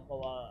awal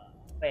bahwa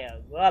apa ya,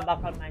 gue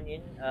bakal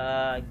mainin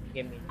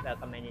game ini,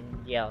 bakal mainin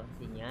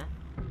DLC-nya.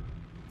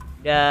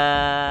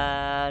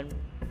 Dan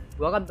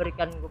gue akan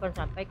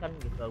sampaikan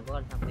gitu,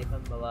 bahwa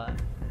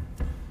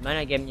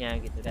gimana gamenya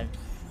gitu kan.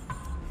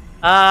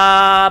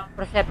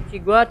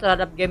 Persepsi gue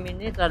terhadap game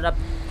ini, terhadap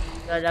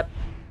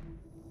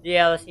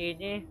DLC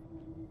ini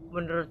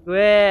menurut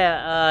gue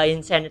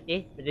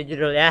insanity dari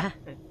judulnya.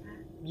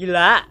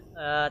 Gila,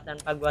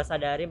 tanpa gua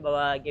sadari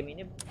bahwa game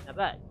ini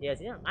apa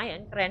DLC-nya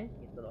lumayan keren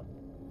gitu loh.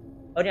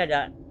 Oh, ini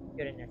ada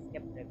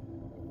escape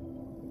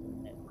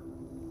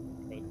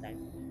playtime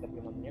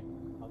 35 menit.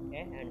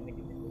 Oke, anime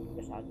division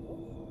ke 1.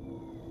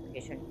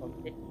 Location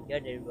complete 3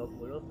 dari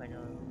 20,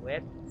 final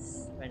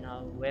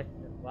wave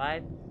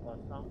survive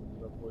 0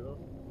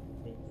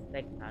 20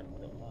 inspect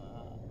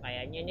 1.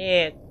 Kayaknya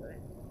nih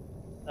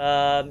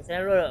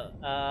misalnya lu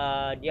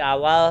di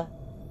awal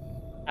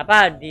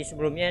apa di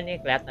sebelumnya nih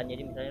kelihatan,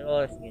 jadi misalnya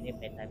lo segini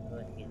playtime lo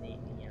segini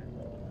ininya.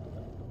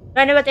 Nah,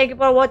 anyway, thank you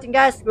for watching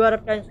guys. Gue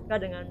harap kalian suka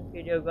dengan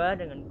video gue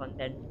dengan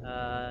konten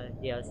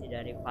DLC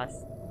dari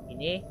Fast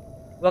ini.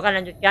 Gue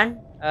akan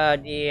lanjutkan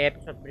di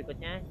episode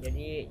berikutnya,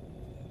 jadi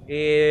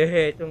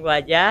ditunggu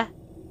aja.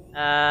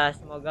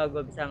 Semoga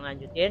gue bisa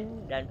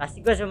ngelanjutin, dan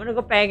pasti gue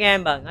sebenarnya gue pengen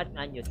banget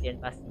ngelanjutin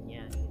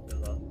pastinya gitu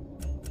loh.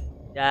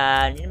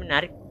 Dan ini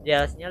menarik,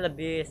 DLC-nya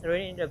lebih seru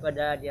ini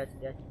daripada DLC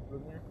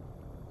sebelumnya.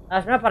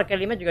 Sebenarnya Parker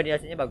 5 juga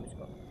DLC-nya bagus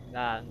kok,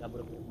 nggak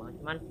buruk-buruk banget,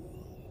 cuman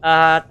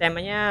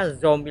temanya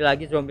zombie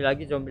lagi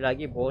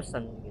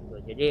bosen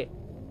gitu. Jadi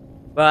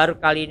baru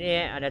kali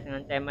ini ada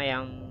dengan tema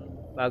yang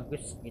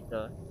bagus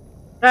gitu.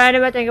 So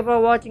anyway, thank you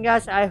for watching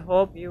guys. I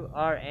hope you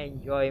are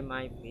enjoy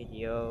my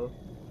video,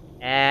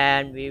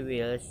 and we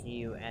will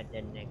see you at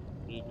the next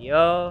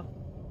video.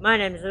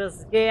 My name is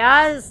RIZKIJYEJA.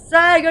 I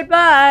say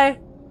goodbye.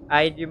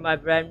 I do my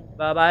friend.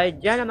 Bye bye.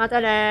 Jangan mata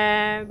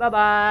bye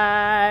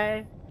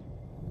bye.